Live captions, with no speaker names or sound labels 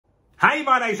Hey,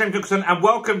 my name's James Nicholson and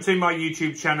welcome to my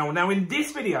YouTube channel. Now in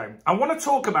this video, I want to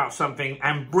talk about something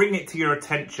and bring it to your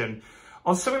attention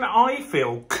on something that I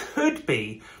feel could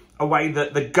be a way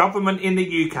that the government in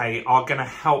the UK are going to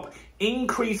help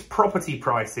increase property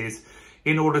prices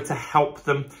in order to help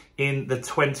them in the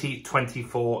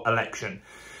 2024 election.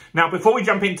 Now, before we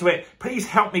jump into it, please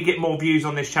help me get more views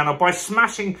on this channel by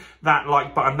smashing that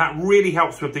like button. That really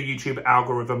helps with the YouTube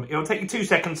algorithm. It'll take you 2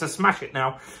 seconds to smash it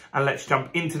now. And let's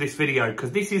jump into this video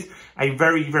because this is a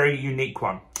very, very unique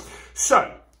one.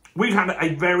 So, we've had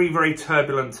a very, very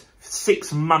turbulent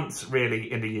 6 months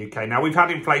really in the UK. Now, we've had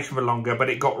inflation for longer, but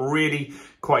it got really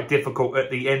quite difficult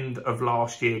at the end of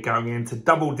last year going into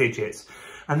double digits.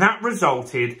 And that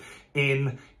resulted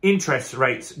in interest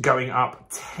rates going up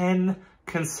 10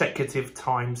 consecutive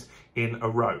times in a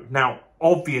row. Now,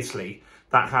 obviously,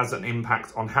 that has an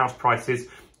impact on house prices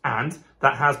and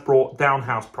that has brought down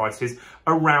house prices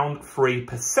around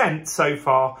 3% so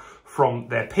far from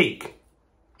their peak.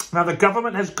 Now, the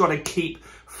government has got to keep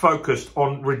focused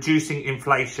on reducing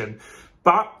inflation,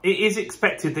 but it is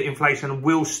expected that inflation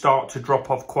will start to drop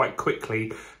off quite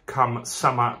quickly come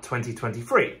summer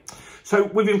 2023. So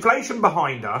with inflation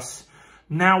behind us,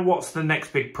 now, what's the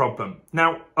next big problem?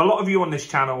 Now, a lot of you on this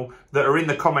channel that are in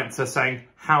the comments are saying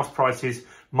house prices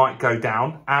might go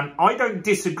down. And I don't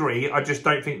disagree. I just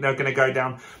don't think they're going to go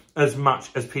down as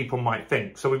much as people might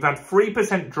think. So we've had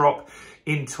 3% drop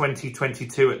in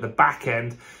 2022 at the back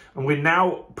end. And we're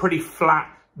now pretty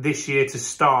flat this year to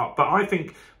start. But I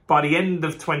think by the end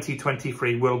of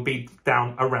 2023, we'll be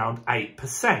down around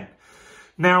 8%.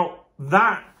 Now,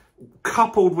 that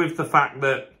coupled with the fact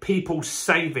that people's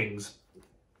savings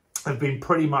have been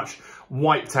pretty much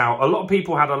wiped out. A lot of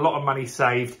people had a lot of money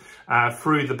saved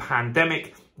through the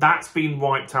pandemic. That's been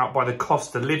wiped out by the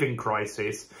cost of living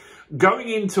crisis. Going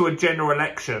into a general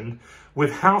election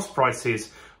with house prices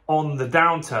on the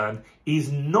downturn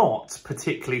is not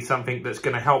particularly something that's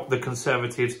going to help the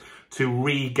Conservatives to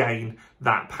regain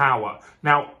that power.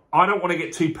 Now, I don't want to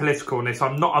get too political on this.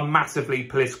 I'm not a massively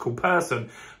political person,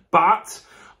 but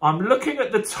I'm looking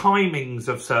at the timings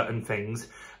of certain things,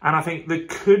 and I think there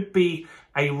could be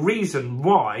a reason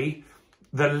why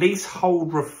the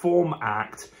Leasehold Reform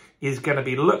Act is going to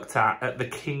be looked at the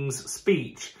King's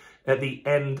speech at the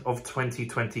end of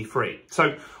 2023.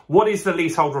 So what is the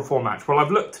Leasehold Reform Act? Well,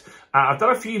 I've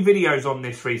done a few videos on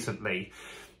this recently,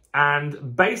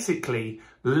 and basically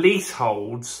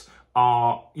leaseholds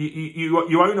are,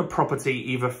 you own a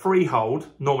property, either freehold,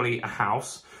 normally a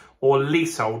house, or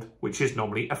leasehold, which is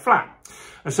normally a flat.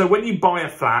 And so when you buy a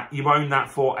flat, you own that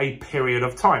for a period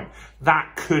of time.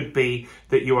 That could be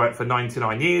that you own it for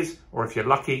 99 years, or if you're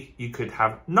lucky, you could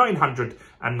have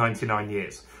 999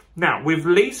 years. Now, with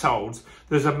leaseholds,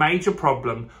 there's a major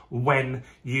problem when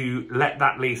you let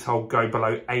that leasehold go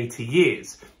below 80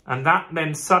 years. And that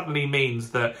then suddenly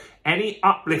means that any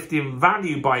uplift in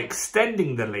value by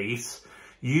extending the lease,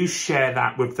 you share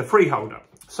that with the freeholder.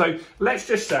 So let's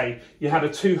just say you had a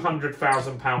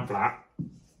 £200,000 flat,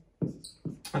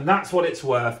 and that's what it's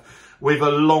worth with a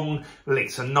long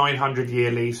lease, a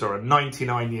 900-year lease or a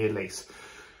 99-year lease.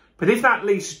 But if that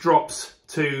lease drops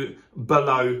to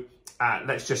below,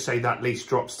 let's just say that lease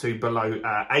drops to below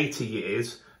 80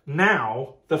 years,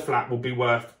 now the flat will be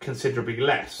worth considerably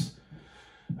less.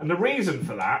 And the reason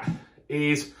for that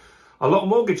is a lot of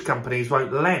mortgage companies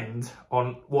won't lend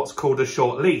on what's called a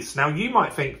short lease. Now, you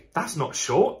might think, that's not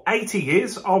short. 80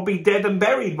 years, I'll be dead and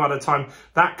buried by the time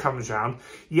that comes round.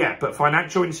 Yeah, but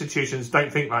financial institutions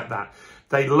don't think like that.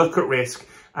 They look at risk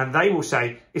and they will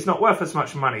say, it's not worth as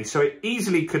much money. So it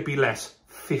easily could be less,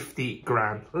 50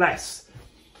 grand less.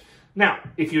 Now,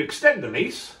 if you extend the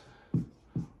lease,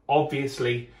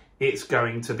 obviously it's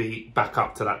going to be back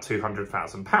up to that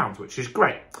 £200,000, which is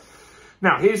great.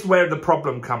 Now, here's where the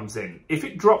problem comes in. If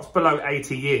it drops below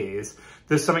 80 years,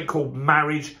 there's something called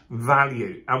marriage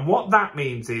value. And what that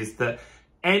means is that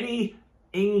any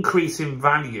increase in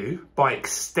value by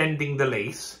extending the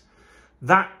lease,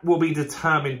 that will be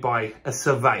determined by a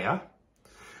surveyor.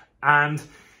 And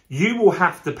you will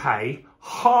have to pay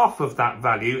half of that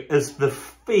value as the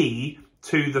fee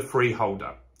to the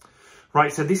freeholder.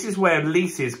 Right, so this is where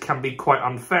leases can be quite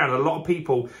unfair, and a lot of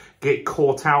people get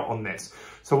caught out on this.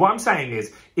 So what I'm saying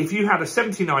is, if you had a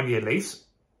 79-year lease,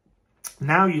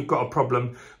 now you've got a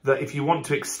problem that if you want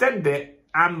to extend it,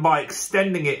 and by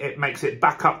extending it, it makes it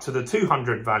back up to the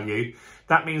 200 value,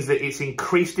 that means that it's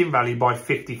increased in value by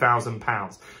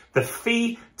 £50,000. The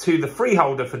fee to the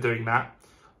freeholder for doing that,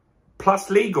 plus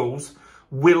legals,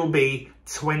 will be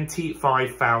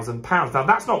 £25,000. Now,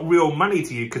 that's not real money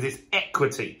to you because it's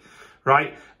equity,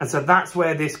 right? And so that's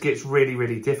where this gets really,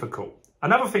 really difficult.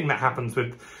 Another thing that happens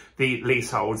with the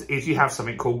leaseholds is you have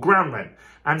something called ground rent.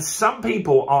 And some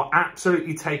people are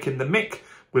absolutely taking the mick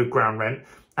with ground rent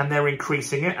and they're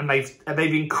increasing it. And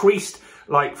they've increased,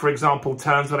 like, for example,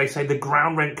 terms where they say the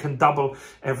ground rent can double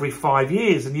every 5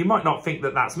 years. And you might not think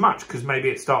that that's much because maybe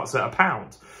it starts at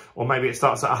 £1 or maybe it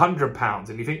starts at £100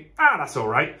 and you think, that's all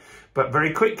right. But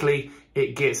very quickly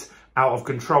it gets out of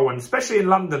control. And especially in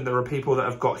London, there are people that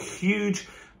have got huge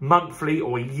monthly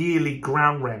or yearly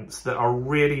ground rents that are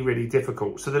really, really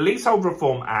difficult. So the Leasehold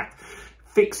Reform Act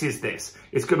fixes this.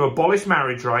 It's going to abolish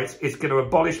marriage rights. It's going to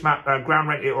abolish ground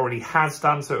rent. It already has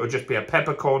done, so it will just be a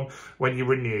peppercorn when you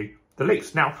renew the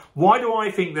lease. Now, why do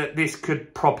I think that this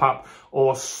could prop up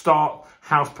or start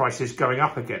house prices going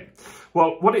up again?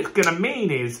 Well, what it's going to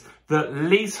mean is that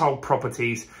leasehold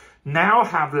properties now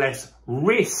have less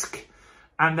risk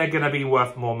and they're going to be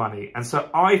worth more money. And so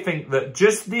I think that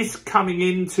just this coming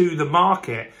into the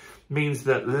market means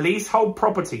that leasehold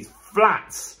properties,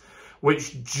 flats,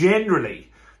 which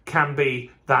generally can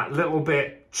be that little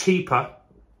bit cheaper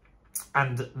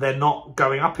and they're not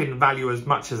going up in value as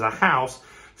much as a house,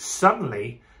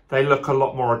 suddenly they look a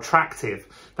lot more attractive.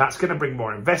 That's going to bring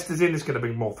more investors in. It's going to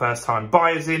bring more first-time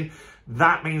buyers in.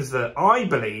 That means that I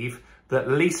believe that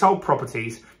leasehold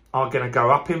properties are going to go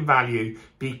up in value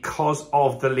because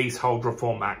of the Leasehold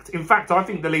Reform Act. In fact, I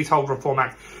think the Leasehold Reform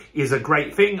Act is a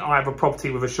great thing. I have a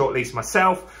property with a short lease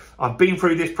myself. I've been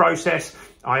through this process.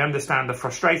 I understand the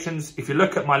frustrations. If you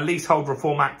look at my Leasehold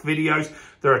Reform Act videos,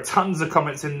 there are tons of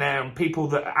comments in there and people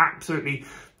that absolutely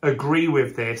agree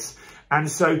with this.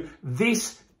 And so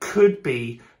this could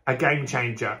be a game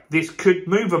changer. This could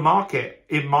move a market,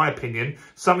 in my opinion.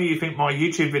 Some of you think my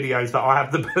YouTube videos that I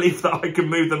have the belief that I can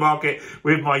move the market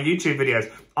with my YouTube videos.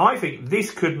 I think this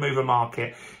could move a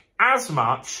market as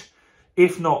much,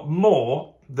 if not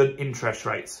more, than interest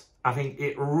rates. I think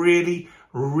it really,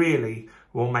 really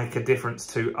will make a difference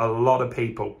to a lot of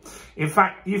people. In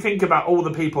fact, you think about all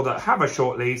the people that have a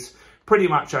short lease, pretty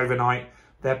much overnight,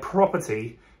 their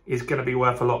property is going to be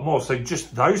worth a lot more. So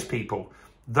just those people,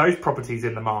 those properties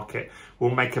in the market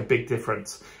will make a big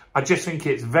difference. I just think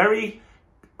it's very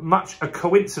much a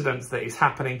coincidence that it's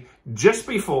happening just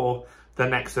before the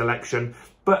next election,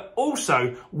 but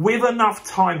also with enough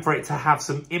time for it to have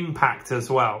some impact as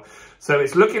well. So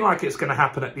it's looking like it's going to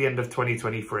happen at the end of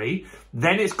 2023.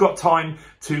 Then it's got time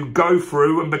to go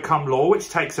through and become law, which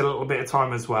takes a little bit of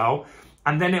time as well.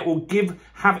 And then it will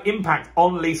have impact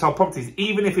on leasehold properties.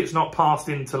 Even if it's not passed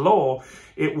into law,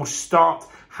 it will start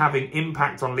having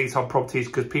impact on leasehold properties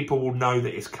because people will know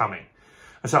that it's coming.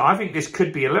 And so I think this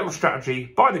could be a little strategy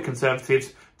by the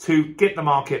Conservatives to get the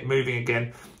market moving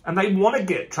again. And they want to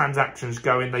get transactions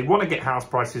going. They want to get house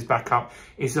prices back up.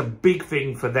 It's a big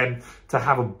thing for them to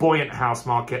have a buoyant house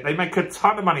market. They make a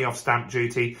ton of money off stamp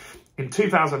duty. In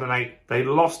 2008, they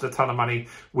lost a ton of money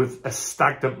with a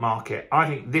stagnant market. I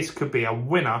think this could be a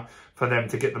winner for them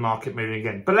to get the market moving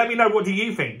again. But let me know, what do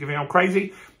you think? Do you think I'm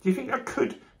crazy? Do you think I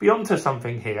could be onto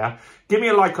something here? Give me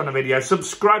a like on the video,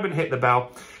 subscribe and hit the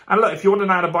bell. And look, if you want to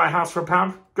know how to buy a house for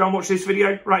 £1, go and watch this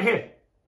video right here.